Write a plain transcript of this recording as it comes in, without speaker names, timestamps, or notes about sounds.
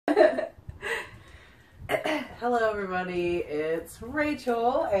Hello everybody, it's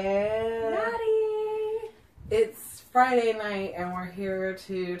Rachel and Maddie! It's Friday night and we're here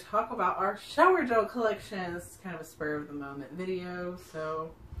to talk about our shower gel collection. This is kind of a spur of the moment video,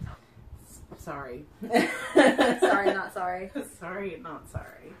 so sorry. Sorry, not sorry. Sorry, not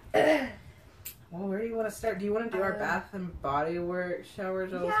sorry. Well, where do you want to start? Do you want to do our Bath and Body Works shower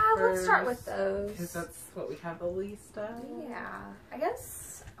gels Yeah, first? let's start with those. Because that's what we have the least of. Yeah, I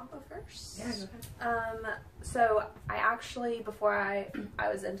guess I'll go first. Yeah, go ahead. So I actually, before I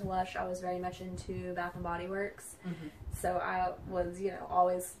was into Lush, I was very much into Bath and Body Works. Mm-hmm. So I was,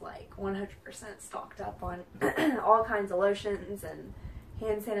 always like 100% stocked up on all kinds of lotions and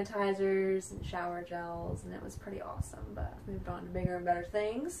hand sanitizers and shower gels, and it was pretty awesome, but I've moved on to bigger and better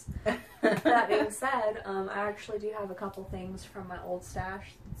things. That being said, I actually do have a couple things from my old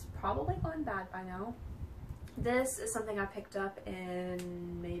stash that's probably gone bad by now. This is something I picked up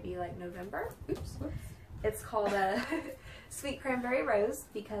in maybe like November. Oops. It's called a Sweet Cranberry Rose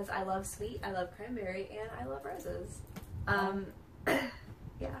because I love sweet, I love cranberry, and I love roses.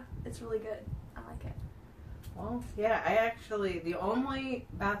 Yeah, it's really good. I like it. Well, yeah, the only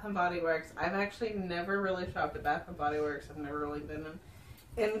Bath and Body Works, I've actually never really shopped at Bath and Body Works. I've never really been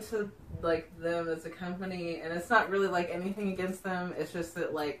into, like, them as a company, and it's not really, like, anything against them. It's just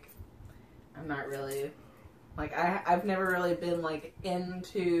that, like, I'm not really, like, I've never really been, like,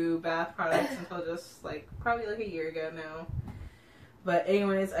 into bath products until just, like, probably, like, a year ago now. But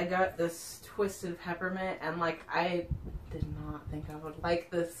anyways, I got this Twisted Peppermint, and, like, I did not think I would like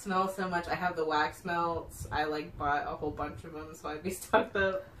the smell so much. I have the wax melts. I, like, bought a whole bunch of them, so I'd be stocked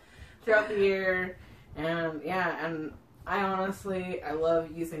up throughout the year. And, yeah, and I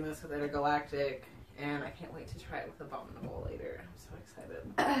love using this with Intergalactic, and I can't wait to try it with Abominable later. I'm so excited.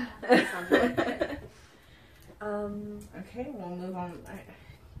 Okay, we'll move on.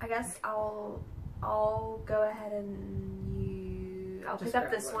 I guess I'll go ahead and I'll pick up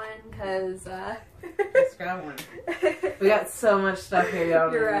this one because Just grab one. We got so much stuff here,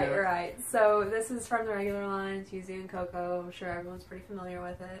 y'all. You're right. So this is from the regular line. It's Yuzu and Cocoa. I'm sure everyone's pretty familiar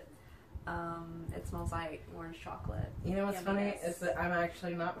with it. It smells like orange chocolate. You know what's funny is that I'm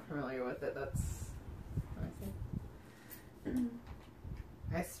actually not familiar with it. That's,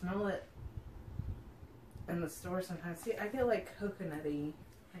 I smell it in the store sometimes. See, I get like coconutty.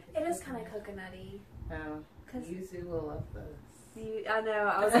 It is kind of coconutty. Oh, Yuzu will love this. I know.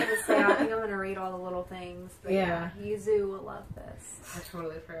 I was going to say, I think I'm going to read all the little things. But yeah, Yuzu will love this. I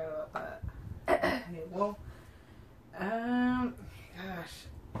totally forgot about that. Okay, well, gosh.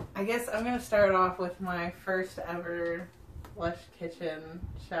 I guess I'm going to start off with my first ever Lush Kitchen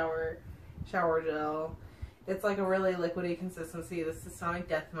shower gel. It's like a really liquidy consistency. This is Sonic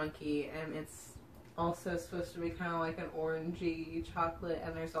Death Monkey, and it's also supposed to be kind of like an orangey chocolate,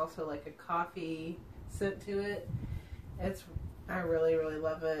 and there's also like a coffee scent to it. I really, really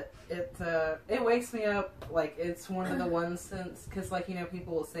love it. It wakes me up. Like, it's one of the one scents, because, like,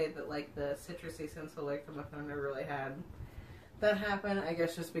 people will say that, like, the citrusy scents will wake them up, and I've never really had that happen. I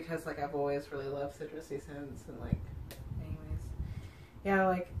guess just because, like, I've always really loved citrusy scents, and, like, anyways. Yeah,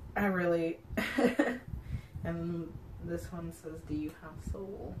 like, I really, and this one says, "Do you have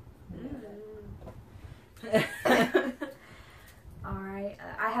soul?" Alright,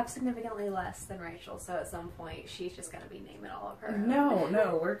 I have significantly less than Rachel, so at some point she's just going to be naming all of her.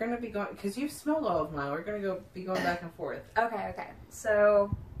 No, we're going to be going, because you've smelled all of mine, we're going to be going back and forth. Okay,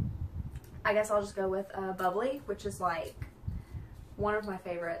 so I guess I'll just go with Bubbly, which is like one of my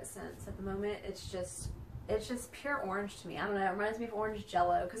favorite scents at the moment. It's just pure orange to me. I don't know, it reminds me of orange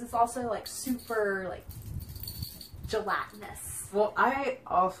Jello, because it's also like super like gelatinous. Well, I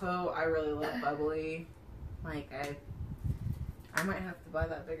really love Bubbly. Like, I might have to buy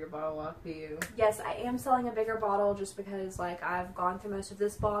that bigger bottle off of you. Yes, I am selling a bigger bottle just because, like, I've gone through most of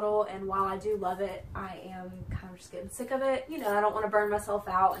this bottle, and while I do love it, I am kind of just getting sick of it. I don't want to burn myself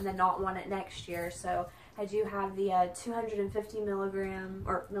out and then not want it next year, so I do have the 250 milligram,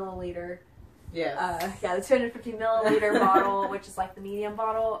 or milliliter. Yes. Yeah, the 250 milliliter bottle, which is like the medium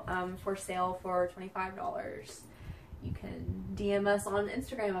bottle, for sale for $25. You can DM us on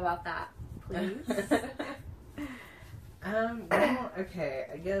Instagram about that, please. Well, okay,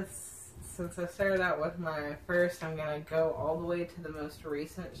 I guess since I started out with my first, I'm gonna go all the way to the most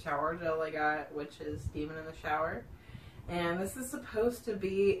recent shower gel I got, which is Demon in the Shower. And this is supposed to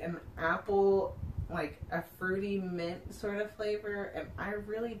be an apple, like a fruity mint sort of flavor, and I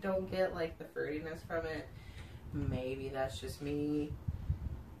really don't get, like, the fruitiness from it. Maybe that's just me.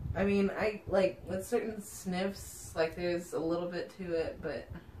 I mean, I, like, with certain sniffs, like, there's a little bit to it, but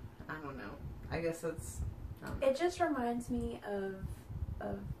I don't know. I guess it's... It just reminds me of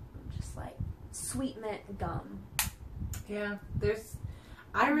just like sweet mint gum. Yeah,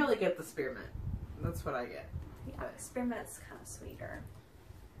 I really get the spearmint. That's what I get. Yeah, spearmint's kind of sweeter.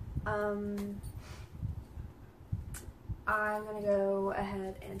 I'm gonna go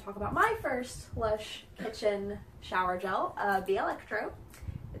ahead and talk about my first Lush Kitchen shower gel, Be Electro.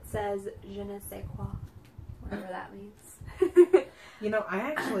 It says je ne sais quoi, whatever that means. You know, I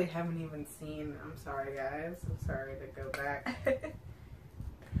actually haven't even seen, I'm sorry guys, I'm sorry to go back.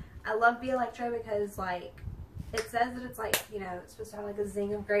 I love Be Electro because, like, it says that it's like, you know, it's supposed to have like a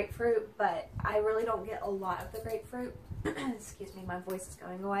zing of grapefruit, but I really don't get a lot of the grapefruit. Excuse me, my voice is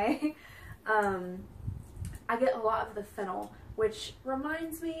going away. I get a lot of the fennel, which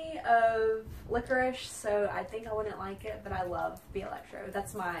reminds me of licorice, so I think I wouldn't like it, but I love Be Electro.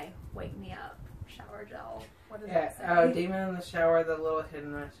 That's my wake me up shower gel. What does that say? Oh, Demon in the Shower, the little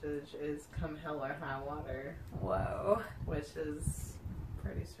hidden message is come hell or high water. Whoa. Which is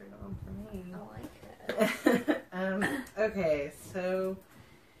pretty straight on for me. I like it. Okay, so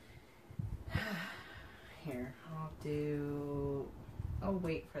here, I'll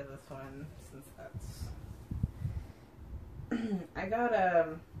wait for this one since that's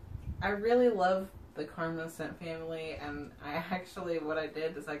I really love the Karma Scent family, and what I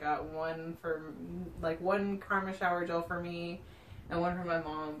did is I got one Karma shower gel for me and one for my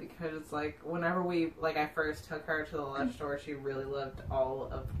mom, because like whenever I first took her to the Lush store, she really loved all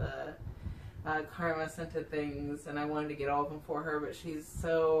of the Karma scented things, and I wanted to get all of them for her, but she's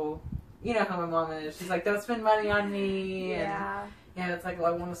so, you know how my mom is, she's like, don't spend money on me. Yeah. And it's like,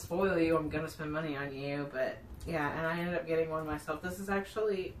 well, I want to spoil you, I'm gonna spend money on you, but yeah, and I ended up getting one myself. This is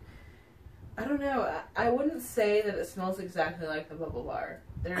actually, I don't know, I wouldn't say that it smells exactly like the Bubble Bar.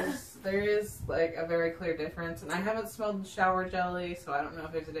 There is like a very clear difference, and I haven't smelled the shower jelly, so I don't know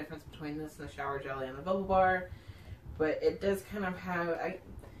if there's a difference between this and the shower jelly and the Bubble Bar, but it does kind of have,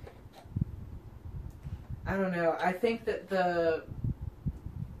 I don't know, I think that the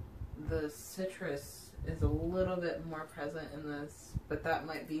citrus is a little bit more present in this, but that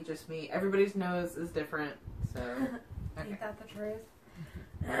might be just me. Everybody's nose is different, so okay. Ain't that the truth?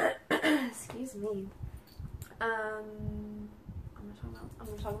 Excuse me. I'm gonna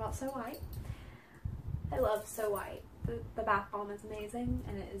talk about So White. I love So White. The bath bomb is amazing,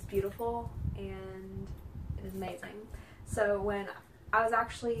 and it is beautiful, and it is amazing. So when I was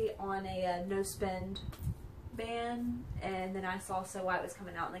actually on a no spend ban, and then I saw So White was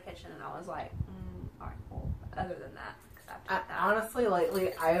coming out in the kitchen, and I was like, alright, well, other than that, honestly,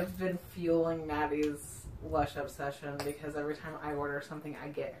 lately, I have been fueling Maddie's Lush obsession, because every time I order something, I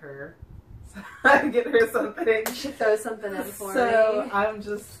get her something. She throws something in for me. So I'm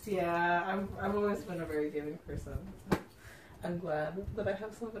just, I've always been a very giving person. So I'm glad that I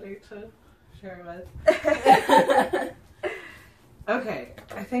have somebody to share with. Okay,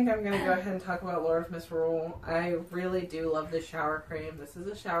 I think I'm going to go ahead and talk about Laura's Misrule. I really do love this shower cream. This is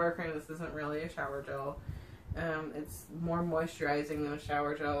a shower cream. This isn't really a shower gel. It's more moisturizing than a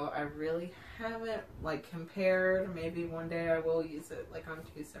shower gel. I really haven't compared. Maybe one day I will use it on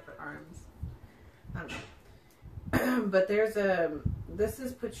 2 separate arms. I don't know. But this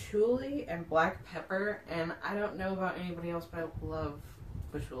is patchouli and black pepper, and I don't know about anybody else, but I love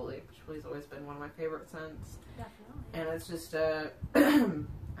patchouli. Patchouli's always been one of my favorite scents. Definitely. And it's just I don't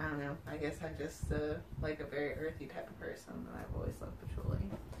know, I guess I'm just like a very earthy type of person, and I've always loved patchouli.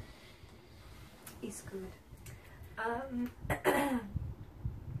 It's good. I'm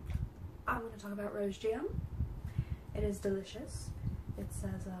going to talk about rose jam. It is delicious. It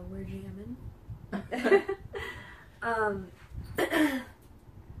says we're jamming.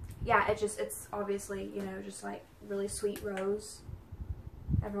 Yeah, it's obviously, just like really sweet rose.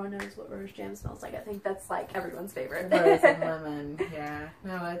 Everyone knows what rose jam smells like. I think that's like everyone's favorite. Rose and lemon, yeah.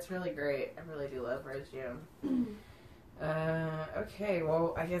 No, it's really great. I really do love rose jam. Okay,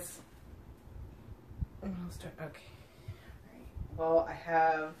 well, I guess I'll start. Okay. Alright. Well, I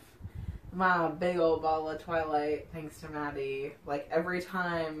have my big old bottle of Twilight, thanks to Maddie. Every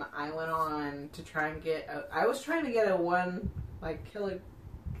time I went on to try and get I was trying to get a 1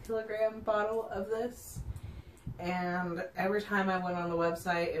 kilogram bottle of this, and every time I went on the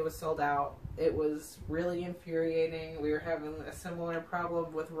website it was sold out. It was really infuriating. We were having a similar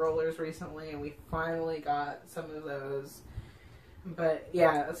problem with rollers recently, and we finally got some of those. But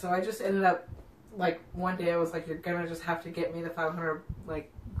yeah, so I just ended up one day I was like, you're gonna just have to get me the 500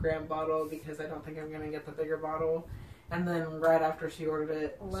 gram bottle, because I don't think I'm gonna get the bigger bottle. And then right after she ordered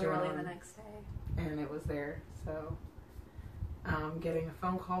it, literally the next day, and it was there. So I'm getting a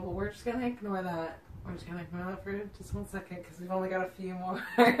phone call, but we're just gonna ignore that. We're just gonna ignore that for just 1 second, because we've only got a few more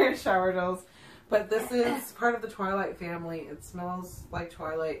shower gels. But this is part of the Twilight family. It smells like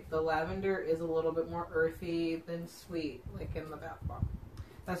Twilight. The lavender is a little bit more earthy than sweet, like in the bath bomb.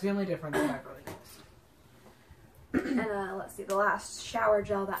 That's the only difference that I've really noticed. And let's see, the last shower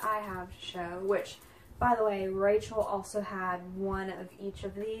gel that I have to show, which, by the way, Rachel also had one of each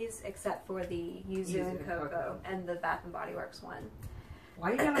of these, except for the Yuzu and Cocoa and the Bath and Body Works one.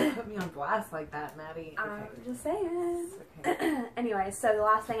 Why you gotta put me on blast like that, Maddie? Okay. I'm just saying. Okay. Anyway, so the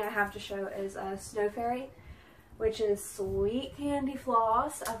last thing I have to show is Snow Fairy, which is sweet candy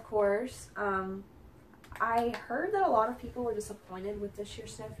floss, of course. I heard that a lot of people were disappointed with this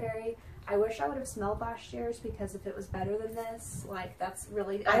year's Snow Fairy. I wish I would have smelled last year's, because if it was better than this, like, that's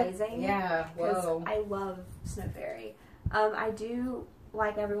really amazing. Yeah, whoa. I love Snow Fairy. I do,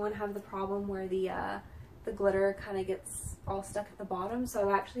 like everyone, have the problem where the glitter kind of gets all stuck at the bottom, so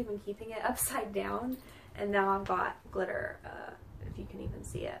I've actually been keeping it upside down, and now I've got glitter, if you can even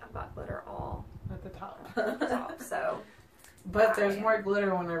see it, I've got glitter all at the top. at the top, so. But there's more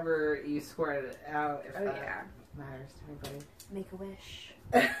glitter whenever you squirt it out, if yeah. matters to anybody. Make a wish.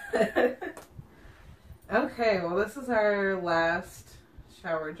 Okay, well, this is our last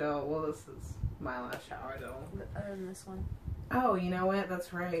shower gel. Well, this is my last shower gel. Other than this one. Oh, you know what?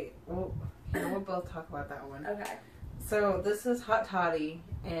 That's right. Well, we'll both talk about that one. Okay. So this is Hot Toddy,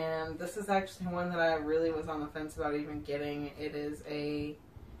 and this is actually one that I really was on the fence about even getting. It is a,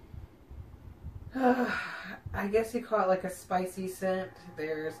 I guess you call it like a spicy scent.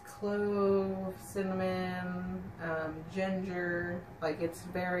 There's clove, cinnamon, ginger. Like, it's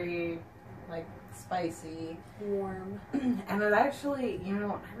very, like, spicy. Warm. And it actually, you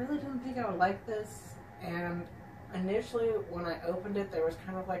know, I really didn't think I would like this. And initially, when I opened it, there was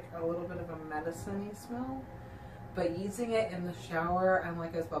kind of like a little bit of a medicine-y smell. But using it in the shower and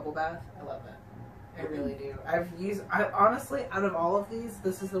like as bubble bath, I love it. I really do. I honestly, out of all of these,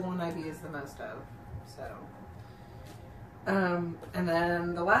 this is the one I've used the most of. So, and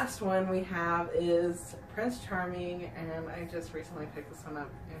then the last one we have is Prince Charming, and I just recently picked this one up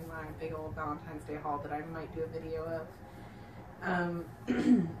in my big old Valentine's Day haul that I might do a video of.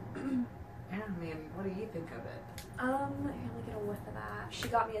 Yeah, I mean, what do you think of it? Here, let me get a whiff of that. She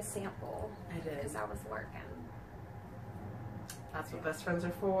got me a sample. I did. Because I was working. That's what best friends are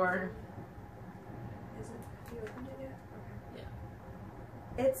for. Is it? Have you opened it yet? Okay.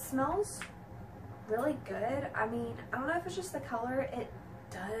 Yeah. It smells really good. I mean, I don't know if it's just the color. It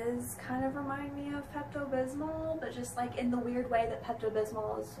does kind of remind me of Pepto-Bismol, but just like in the weird way that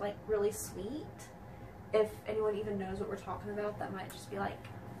Pepto-Bismol is like really sweet. If anyone even knows what we're talking about, that might just be like...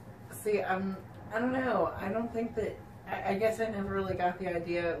 See, I don't know. I don't think that... I guess I never really got the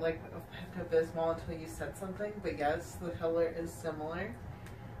idea, like, of Pepto-Bismol until you said something, but yes, the color is similar.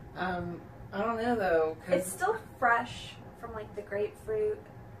 I don't know, though, 'cause it's still fresh from, like, the grapefruit.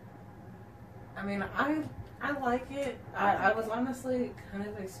 I mean, I like it. I was honestly kind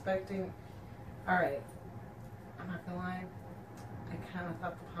of expecting... Alright, I'm not gonna lie. I kind of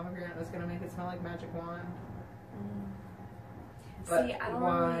thought the pomegranate was gonna make it smell like Magic Wand. But see, I don't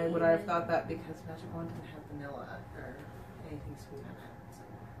why really would I have thought that? Because Magic Wand didn't have vanilla or anything sweet in it. So.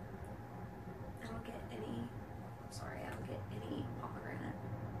 I don't get any... I'm sorry, I don't get any pomegranate.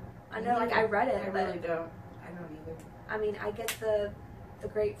 I know, like, I read it, I but... really don't. I don't either. I mean, I get the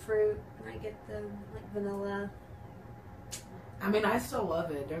grapefruit, and I get the, like, vanilla. I mean, I still love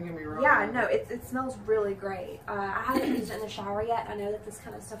it. Don't get me wrong. Yeah, no, it smells really great. I haven't used it in the shower yet. I know that this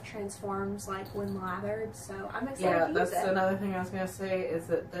kind of stuff transforms, like, when lathered, so I'm excited to use it. Yeah, that's another thing I was going to say, is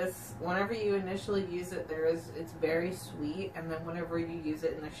that this, whenever you initially use it, it's very sweet, and then whenever you use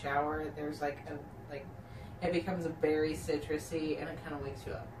it in the shower, there's, like, it becomes very citrusy, and it kind of wakes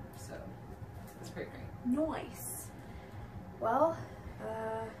you up. So, it's pretty great. Nice. Well,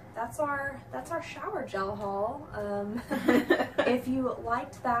 that's our shower gel haul. If you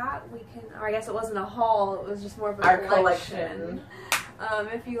liked that, we can, or I guess it wasn't a haul, it was just more of a collection.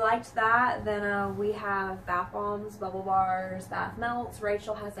 If you liked that, then we have bath bombs, bubble bars, bath melts.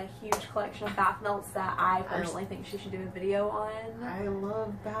 Rachel has a huge collection of bath melts that I personally think she should do a video on. I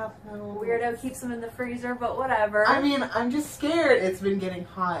love bath melts. Weirdo keeps them in the freezer, but whatever. I mean, I'm just scared. It's been getting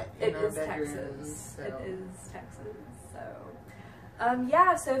hot in our bedrooms. Texas. So. It is Texas.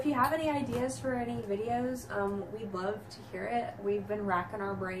 Yeah, so if you have any ideas for any videos, we'd love to hear it. We've been racking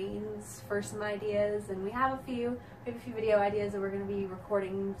our brains for some ideas, and we have a few video ideas that we're going to be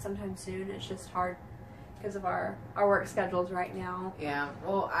recording sometime soon. It's just hard because of our work schedules right now. Yeah,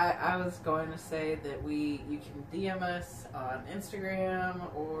 well, I was going to say that you can DM us on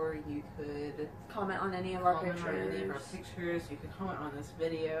Instagram, or you could Comment on any of our comment pictures. on any of our pictures. You can comment on this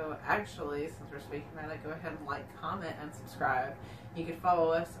video. Actually, since we're speaking about it, go ahead and like, comment, and subscribe. You can follow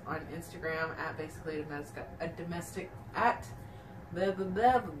us on Instagram at basically a domestic at blah, blah,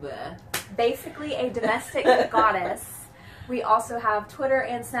 blah, blah, blah. Basically a domestic goddess. We also have Twitter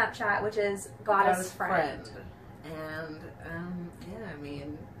and Snapchat, which is Goddess Friend. And yeah, I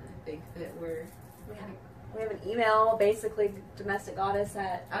mean, I think that we have an email, basically domestic goddess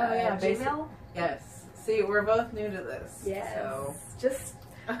at Gmail. Yes. See, we're both new to this. Yes. So. Just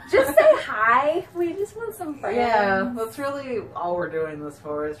say hi. We just want some friends. Yeah, that's really all we're doing this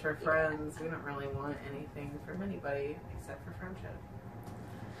for, is for friends. We don't really want anything from anybody except for friendship.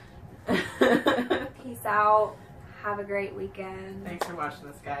 Peace out. Have a great weekend. Thanks for watching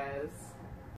this, guys.